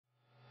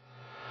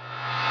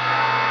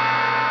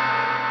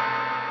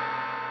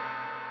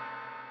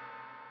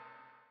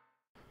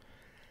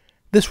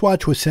This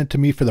watch was sent to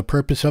me for the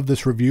purpose of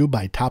this review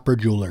by Topper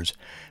Jewelers.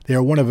 They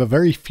are one of a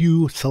very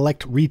few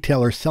select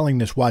retailers selling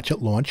this watch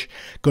at launch.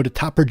 Go to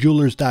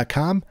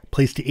topperjewelers.com,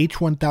 place the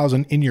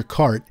H1000 in your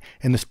cart.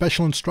 In the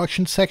special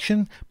instructions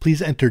section,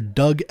 please enter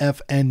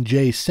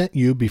DougFNJ sent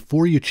you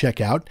before you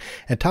check out,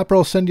 and Topper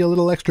will send you a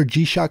little extra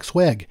G-Shock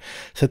swag.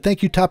 So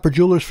thank you, Topper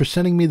Jewelers, for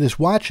sending me this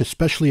watch,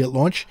 especially at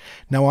launch.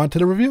 Now on to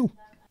the review.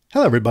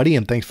 Hello everybody,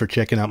 and thanks for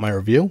checking out my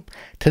review.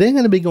 Today I'm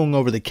going to be going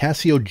over the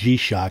Casio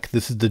G-Shock.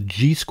 This is the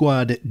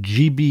G-Squad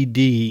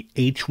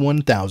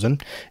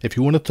GBD-H1000. If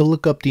you wanted to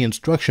look up the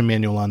instruction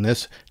manual on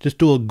this, just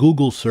do a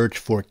Google search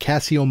for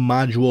Casio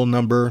module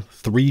number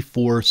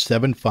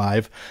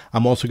 3475.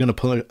 I'm also going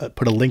to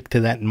put a link to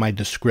that in my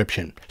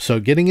description.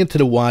 So getting into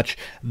the watch,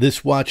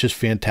 this watch is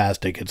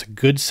fantastic. It's a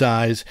good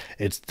size.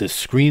 The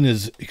screen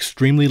is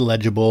extremely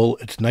legible.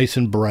 It's nice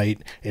and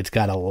bright. It's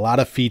got a lot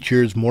of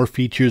features, more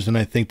features than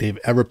I think they've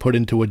ever put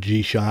into a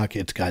G-Shock.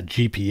 It's got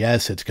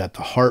GPS, it's got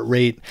the heart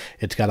rate,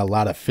 it's got a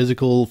lot of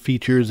physical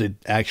features. It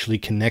actually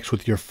connects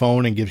with your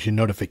phone and gives you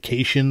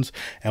notifications.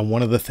 And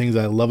one of the things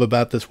I love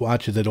about this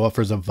watch is it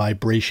offers a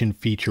vibration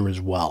feature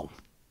as well.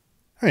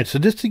 All right, so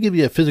just to give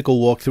you a physical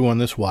walkthrough on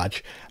this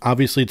watch,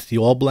 obviously it's the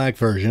all-black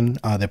version.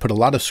 They put a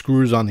lot of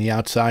screws on the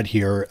outside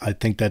here. I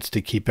think that's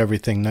to keep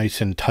everything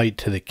nice and tight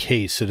to the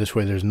case, so this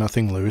way there's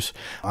nothing loose.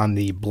 On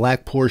the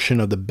black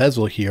portion of the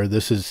bezel here,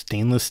 this is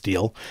stainless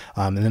steel.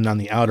 And then on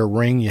the outer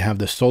ring, you have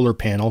the solar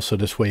panel, so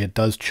this way it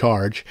does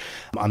charge.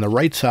 On the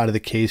right side of the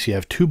case, you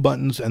have two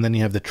buttons, and then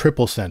you have the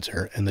triple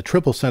sensor. And the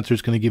triple sensor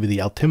is going to give you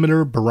the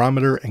altimeter,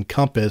 barometer, and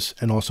compass,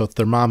 and also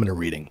thermometer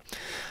reading.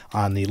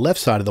 On the left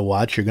side of the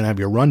watch, you're going to have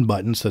your run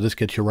button, so this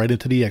gets you right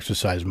into the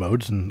exercise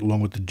modes, and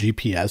along with the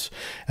GPS.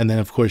 And then,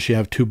 of course, you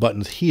have two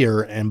buttons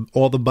here, and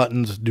all the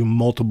buttons do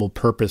multiple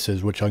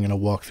purposes, which I'm going to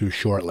walk through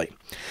shortly.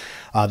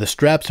 The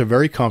straps are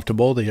very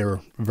comfortable. They are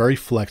very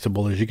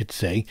flexible, as you can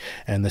see,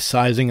 and the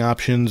sizing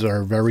options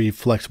are very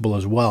flexible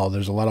as well.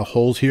 There's a lot of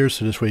holes here,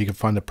 so this way you can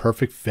find the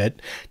perfect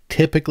fit.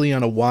 Typically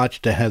on a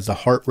watch that has the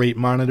heart rate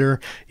monitor,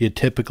 you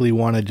typically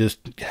want to just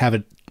have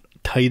it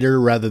tighter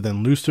rather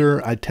than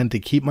looser. I tend to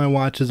keep my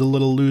watches a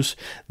little loose.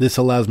 This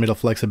allows me the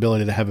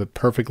flexibility to have it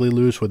perfectly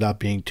loose without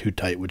being too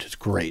tight, which is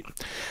great.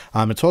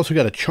 It's also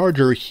got a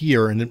charger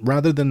here, and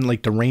rather than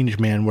like the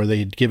Rangeman where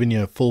they'd given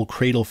you a full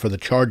cradle for the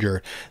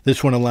charger,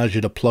 this one allows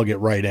you to plug it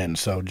right in.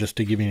 So just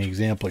to give you an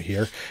example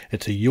here,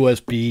 it's a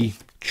USB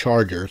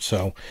charger,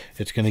 so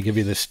it's going to give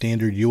you the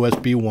standard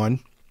USB 1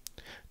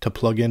 to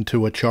plug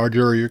into a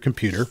charger or your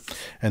computer,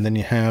 and then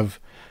you have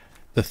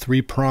the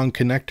 3-prong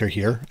connector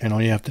here, and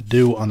all you have to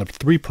do on the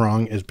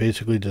 3-prong is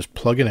basically just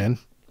plug it in.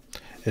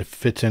 It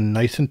fits in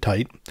nice and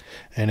tight,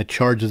 and it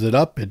charges it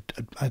up.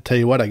 I tell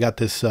you what, I got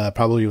this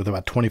probably with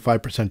about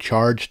 25%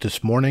 charge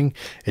this morning.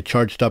 It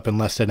charged up in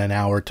less than an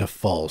hour to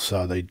full,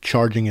 so the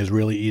charging is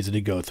really easy to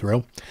go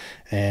through.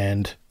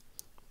 And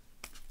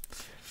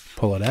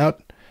pull it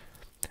out.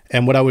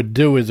 And what I would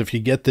do is, if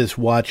you get this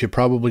watch, you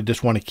probably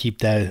just want to keep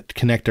that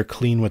connector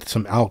clean with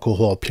some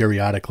alcohol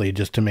periodically,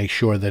 just to make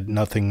sure that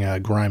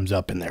nothing grimes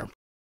up in there.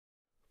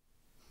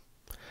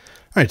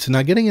 All right, so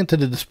now getting into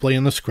the display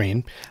on the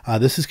screen,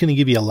 this is going to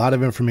give you a lot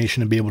of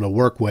information to be able to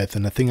work with,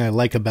 and the thing I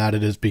like about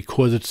it is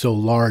because it's so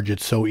large,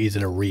 it's so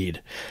easy to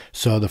read.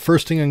 So the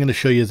first thing I'm going to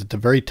show you is at the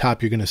very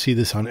top. You're going to see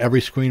this on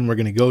every screen we're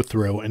going to go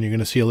through, and you're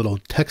going to see a little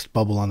text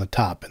bubble on the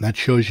top, and that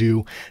shows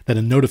you that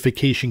a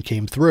notification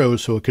came through.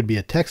 So it could be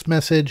a text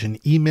message, an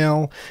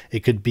email, it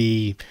could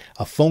be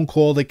a phone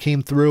call that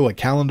came through, a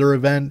calendar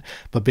event,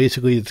 but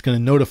basically it's going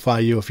to notify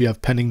you if you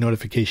have pending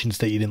notifications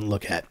that you didn't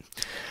look at.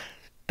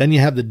 Then you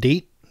have the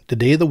date, the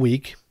day of the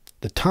week,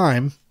 the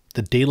time,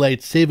 the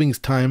daylight savings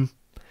time,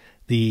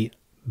 the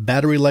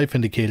battery life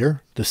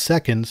indicator, the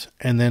seconds,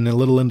 and then a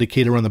little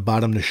indicator on the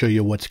bottom to show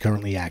you what's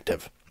currently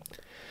active.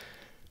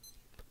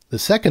 The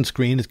second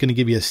screen is going to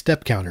give you a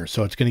step counter.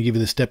 So it's going to give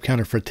you the step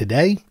counter for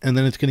today, and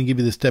then it's going to give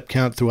you the step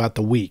count throughout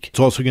the week. It's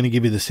also going to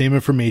give you the same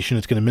information.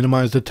 It's going to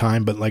minimize the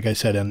time, but like I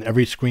said, on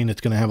every screen, it's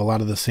going to have a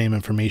lot of the same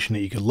information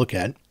that you could look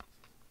at.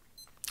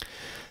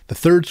 The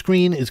third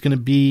screen is going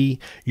to be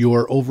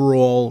your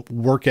overall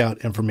workout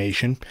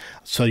information.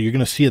 So you're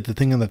going to see it, the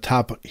thing on the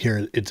top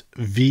here, it's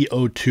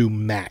VO2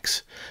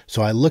 max.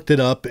 So I looked it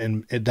up,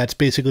 and that's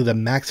basically the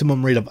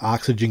maximum rate of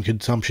oxygen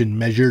consumption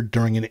measured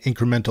during an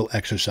incremental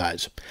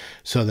exercise.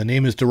 So the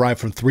name is derived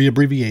from 3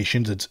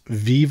 abbreviations. It's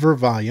V for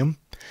volume,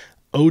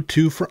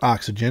 O2 for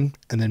oxygen,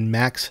 and then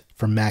max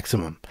for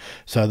maximum.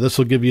 So this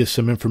will give you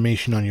some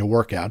information on your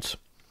workouts.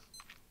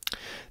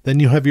 Then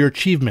you have your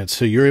achievements.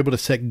 So you're able to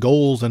set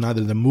goals in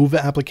either the Move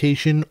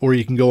application, or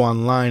you can go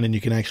online and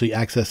you can actually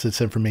access this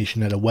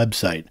information at a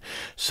website.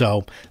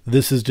 So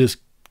this is just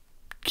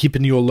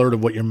keeping you alert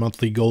of what your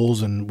monthly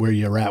goals and where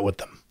you're at with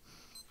them.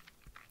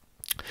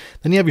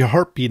 Then you have your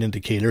heartbeat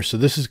indicator. So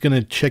this is going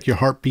to check your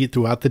heartbeat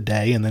throughout the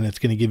day, and then it's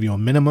going to give you a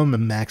minimum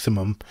and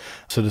maximum.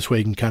 So this way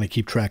you can kind of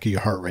keep track of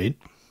your heart rate.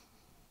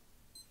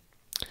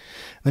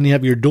 Then you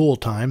have your dual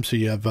time. So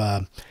you have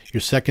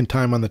your second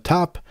time on the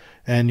top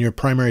and your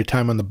primary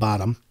time on the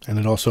bottom. And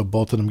then also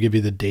both of them give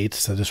you the dates.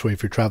 So this way,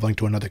 if you're traveling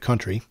to another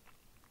country.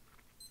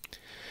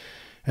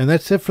 And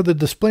that's it for the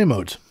display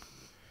modes.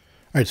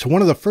 All right, so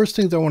one of the first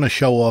things I want to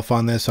show off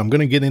on this, I'm going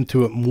to get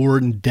into it more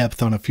in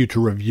depth on a future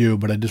review,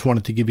 but I just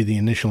wanted to give you the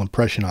initial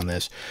impression on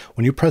this.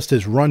 When you press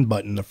this run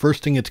button, the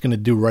first thing it's going to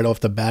do right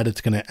off the bat,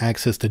 it's going to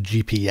access the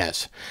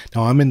GPS.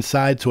 Now I'm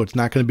inside, so it's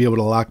not going to be able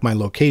to lock my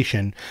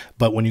location,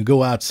 but when you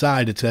go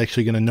outside, it's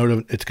actually going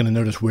to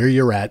notice where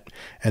you're at,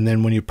 and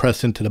then when you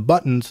press into the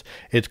buttons,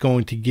 it's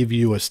going to give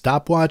you a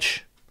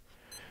stopwatch,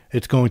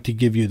 it's going to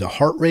give you the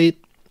heart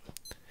rate,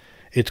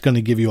 it's going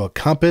to give you a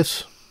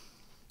compass.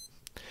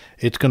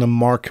 It's going to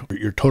mark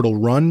your total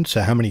run,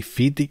 so how many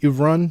feet that you've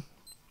run.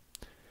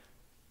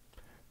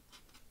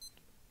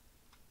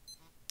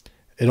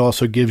 It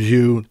also gives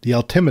you the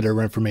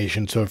altimeter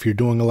information, so if you're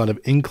doing a lot of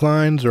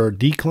inclines or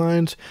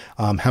declines,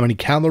 how many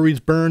calories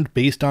burned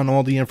based on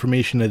all the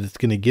information that it's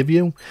going to give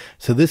you.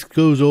 So this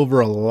goes over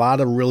a lot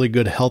of really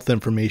good health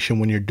information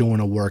when you're doing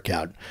a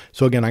workout.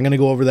 So again, I'm going to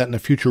go over that in a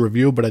future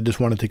review, but I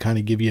just wanted to kind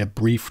of give you a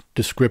brief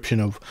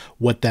description of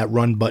what that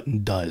run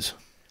button does.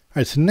 All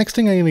right, so the next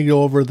thing I'm going to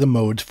go over the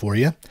modes for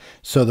you.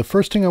 So the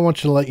first thing I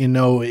want you to let you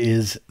know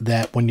is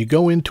that when you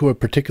go into a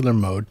particular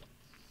mode,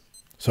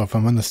 so if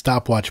I'm in the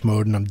stopwatch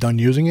mode and I'm done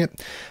using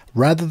it,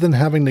 rather than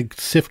having to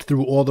sift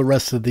through all the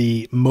rest of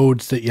the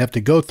modes that you have to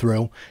go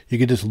through, you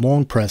can just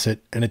long press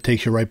it and it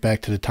takes you right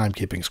back to the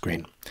timekeeping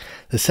screen.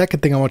 The second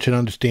thing I want you to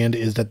understand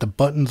is that the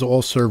buttons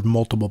all serve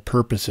multiple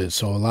purposes.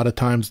 So a lot of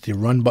times the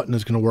run button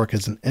is going to work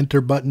as an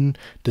enter button,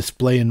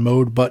 display and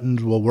mode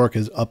buttons will work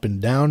as up and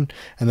down,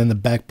 and then the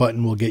back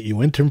button will get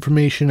you into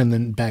information and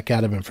then back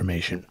out of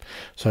information.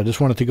 So I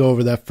just wanted to go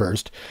over that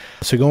first.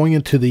 So going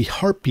into the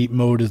heartbeat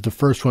mode is the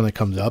first one that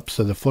comes up.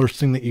 So the first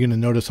thing that you're going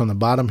to notice on the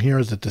bottom here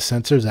is that the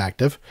sensor is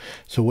active.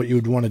 So what you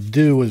would want to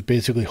do is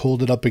basically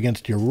hold it up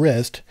against your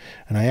wrist,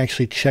 and I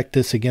actually checked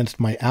this against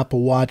my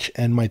Apple Watch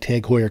and my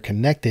Tag Heuer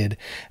connected,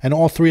 and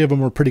all three of them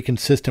were pretty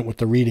consistent with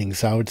the readings,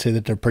 so I would say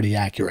that they're pretty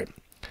accurate.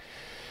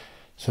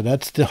 So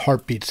that's the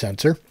heartbeat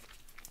sensor.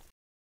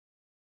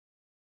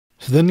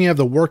 So then you have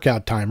the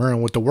workout timer,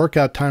 and what the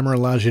workout timer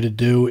allows you to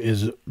do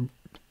is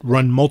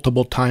run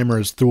multiple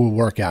timers through a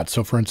workout.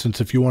 So for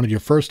instance, if you wanted your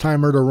first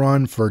timer to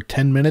run for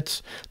 10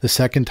 minutes, the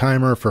second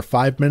timer for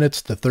 5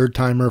 minutes, the third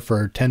timer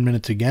for 10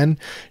 minutes again,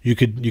 you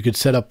could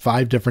set up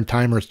 5 different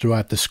timers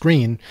throughout the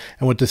screen.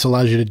 And what this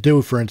allows you to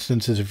do, for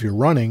instance, is if you're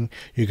running,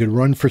 you could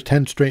run for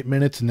 10 straight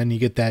minutes, and then you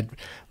get that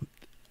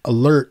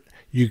alert,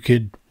 you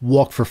could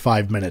walk for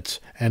 5 minutes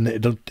and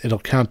it'll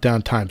count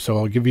down time. So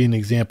I'll give you an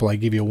example. I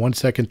give you a 1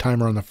 second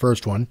timer on the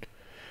first one.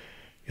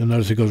 You'll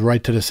notice it goes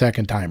right to the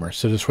second timer.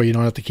 So this way you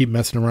don't have to keep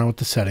messing around with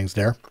the settings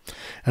there.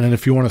 And then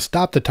if you want to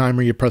stop the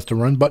timer, you press the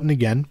run button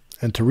again.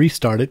 And to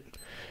restart it,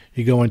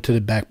 you go into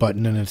the back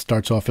button and it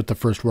starts off at the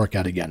first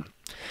workout again.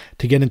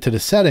 To get into the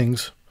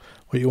settings,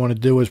 what you want to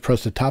do is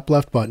press the top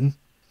left button.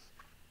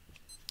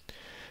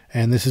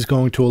 And this is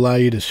going to allow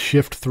you to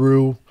shift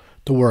through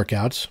the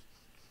workouts.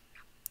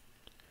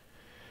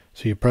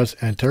 So you press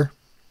enter.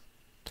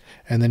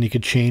 And then you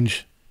could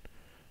change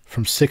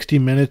from 60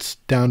 minutes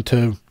down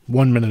to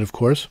 1 minute, of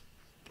course,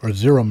 or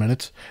 0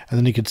 minutes, and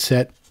then you could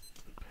set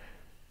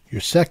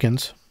your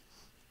seconds,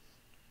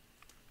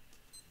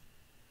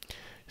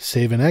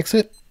 save and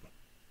exit,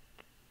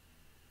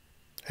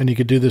 and you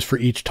could do this for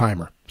each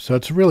timer. So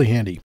it's really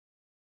handy.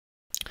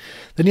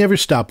 Then you have your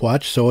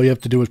stopwatch, so all you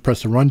have to do is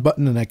press the run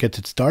button and that gets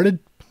it started.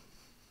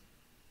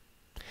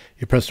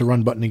 You press the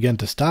run button again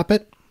to stop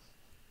it,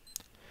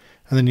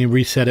 and then you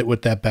reset it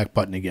with that back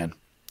button again.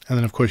 And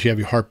then of course you have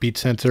your heartbeat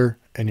sensor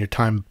and your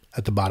time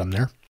at the bottom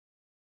there.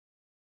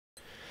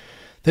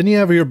 Then you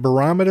have your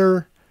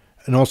barometer,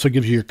 and also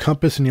gives you your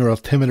compass and your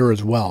altimeter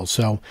as well.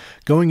 So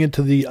going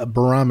into the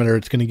barometer,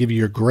 it's going to give you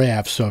your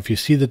graph. So if you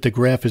see that the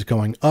graph is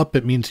going up,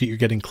 it means that you're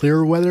getting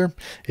clearer weather.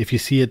 If you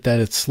see it that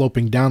it's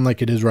sloping down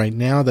like it is right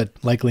now,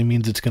 that likely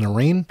means it's going to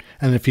rain.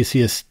 And if you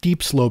see a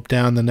steep slope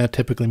down, then that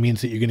typically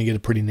means that you're going to get a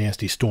pretty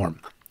nasty storm.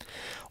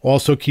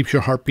 Also keeps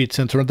your heartbeat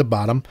sensor at the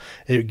bottom.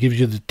 It gives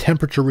you the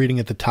temperature reading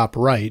at the top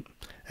right.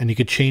 And you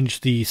could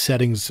change the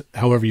settings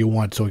however you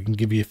want. So it can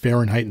give you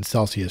Fahrenheit and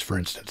Celsius, for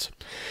instance.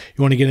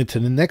 You want to get into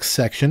the next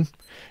section,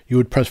 you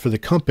would press for the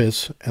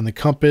compass, and the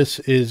compass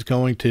is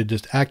going to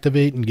just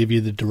activate and give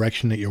you the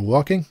direction that you're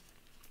walking.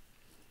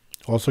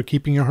 Also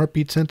keeping your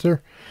heartbeat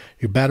sensor,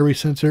 your battery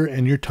sensor,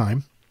 and your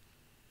time.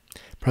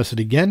 Press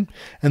it again,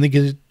 and it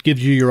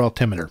gives you your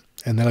altimeter.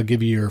 And that'll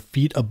give you your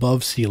feet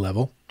above sea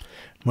level.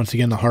 Once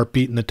again, the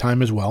heartbeat and the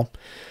time as well.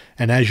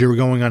 And as you're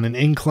going on an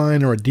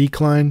incline or a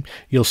decline,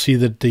 you'll see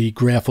that the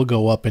graph will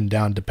go up and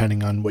down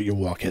depending on what your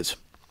walk is.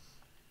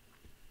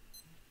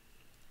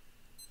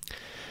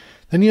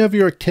 Then you have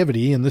your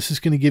activity, and this is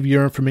going to give you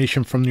your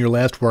information from your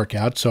last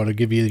workout. So it'll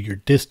give you your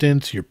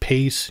distance, your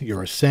pace,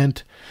 your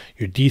ascent,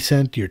 your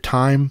descent, your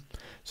time.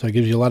 So it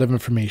gives you a lot of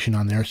information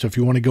on there. So if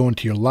you want to go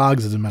into your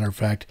logs, as a matter of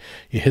fact,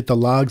 you hit the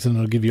logs and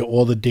it'll give you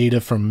all the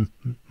data from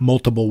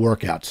multiple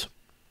workouts.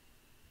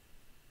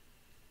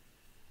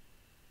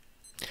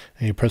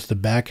 And you press the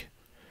back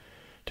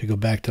to go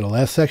back to the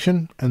last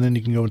section, and then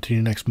you can go into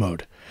your next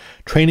mode.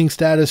 Training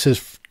status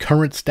is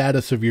current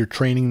status of your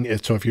training.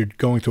 So if you're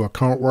going through a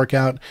current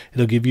workout,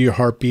 it'll give you your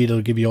heartbeat,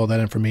 it'll give you all that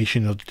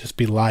information, it'll just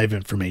be live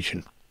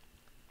information.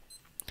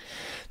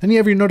 Then you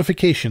have your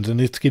notifications, and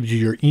this gives you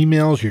your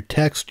emails, your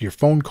text, your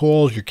phone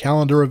calls, your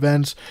calendar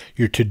events,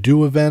 your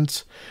to-do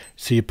events.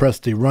 So you press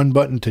the run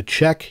button to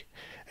check.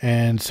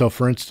 And so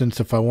for instance,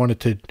 if I wanted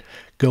to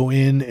go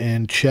in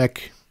and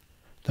check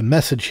the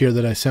message here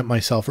that I sent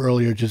myself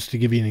earlier, just to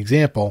give you an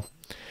example,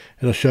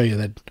 it'll show you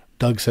that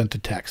Doug sent a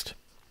text.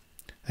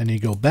 And you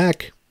go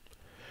back,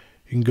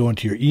 you can go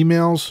into your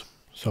emails.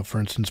 So for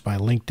instance, my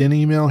LinkedIn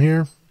email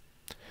here,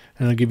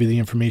 and it'll give you the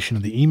information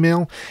of the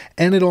email.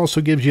 And it also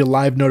gives you a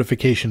live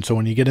notification. So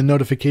when you get a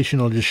notification,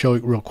 it'll just show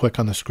it real quick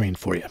on the screen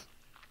for you.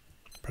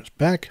 Press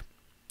back.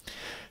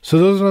 So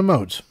those are the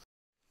modes.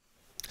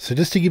 So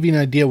just to give you an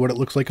idea what it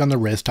looks like on the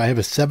wrist, I have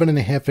a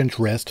 7.5-inch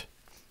wrist.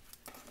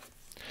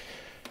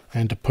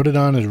 And to put it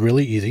on is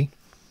really easy.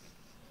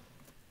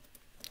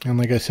 And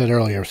like I said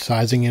earlier,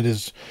 sizing it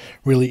is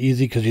really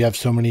easy because you have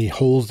so many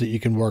holes that you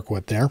can work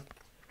with there.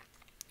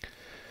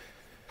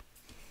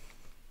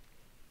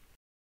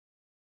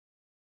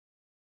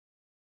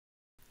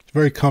 It's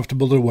very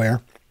comfortable to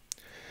wear.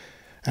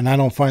 And I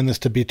don't find this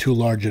to be too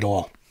large at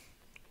all.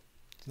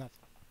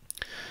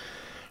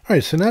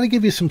 Alright, so now to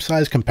give you some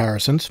size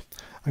comparisons,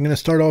 I'm going to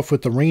start off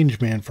with the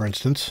Rangeman, for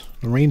instance.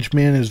 The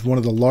Rangeman is one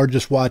of the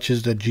largest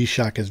watches that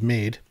G-Shock has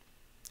made.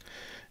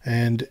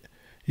 And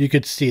you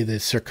could see the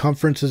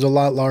circumference is a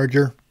lot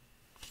larger.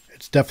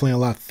 It's definitely a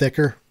lot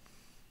thicker.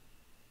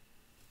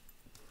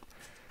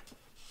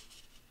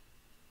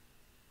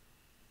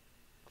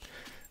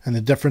 And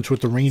the difference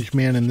with the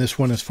Rangeman and this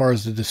one as far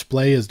as the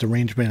display is the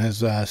Rangeman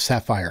has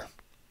sapphire.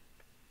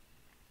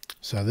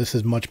 So this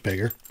is much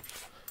bigger.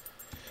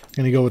 I'm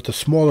going to go with the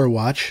smaller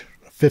watch,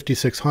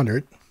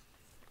 5600.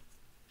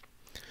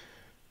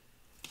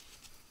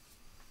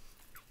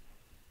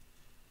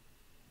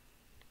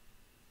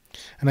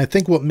 And I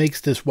think what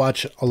makes this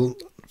watch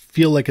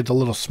feel like it's a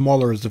little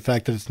smaller is the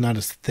fact that it's not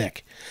as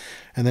thick.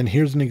 And then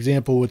here's an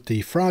example with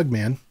the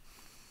Frogman.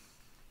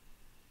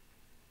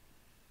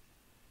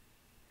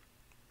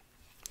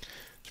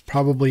 It's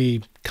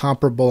probably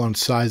comparable on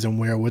size and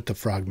wear with the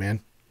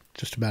Frogman,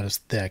 just about as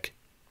thick.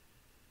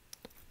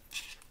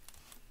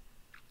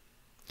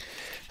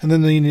 And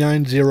then the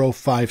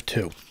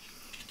 9052.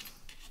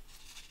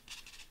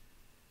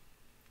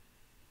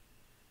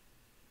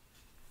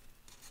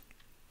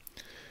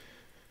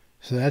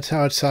 So that's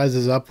how it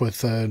sizes up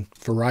with a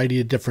variety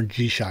of different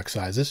G-Shock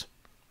sizes.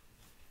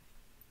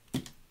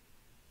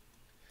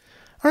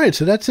 Alright,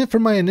 so that's it for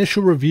my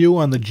initial review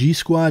on the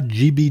G-Squad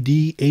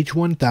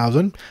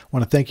GBD-H1000. I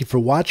want to thank you for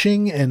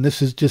watching, and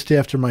this is just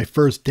after my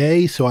first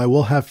day, so I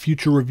will have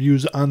future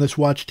reviews on this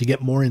watch to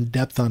get more in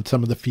depth on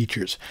some of the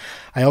features.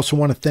 I also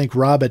want to thank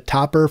Rob at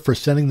Topper for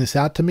sending this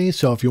out to me,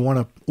 so if you want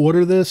to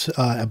order this,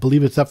 I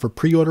believe it's up for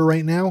pre-order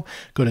right now.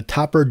 Go to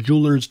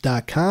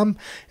topperjewelers.com.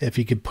 If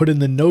you could put in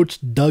the notes,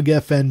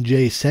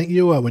 DougFNJ sent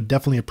you, I would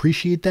definitely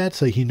appreciate that,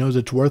 so he knows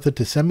it's worth it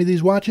to send me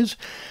these watches.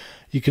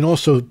 You can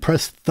also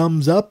press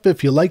thumbs up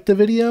if you like the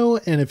video,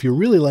 and if you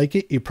really like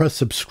it, you press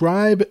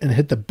subscribe and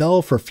hit the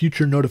bell for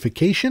future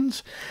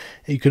notifications.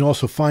 You can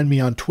also find me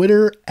on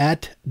Twitter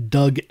at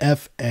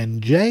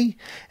DougFNJ.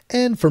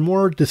 And for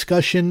more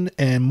discussion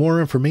and more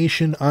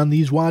information on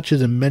these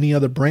watches and many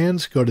other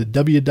brands, go to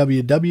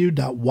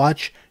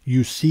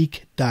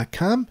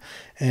www.watchyouseek.com,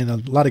 and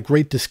a lot of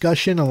great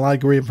discussion, a lot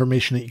of great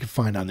information that you can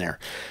find on there.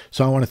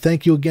 So I want to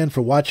thank you again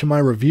for watching my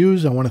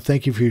reviews. I want to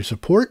thank you for your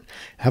support.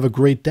 Have a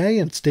great day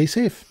and stay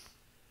safe.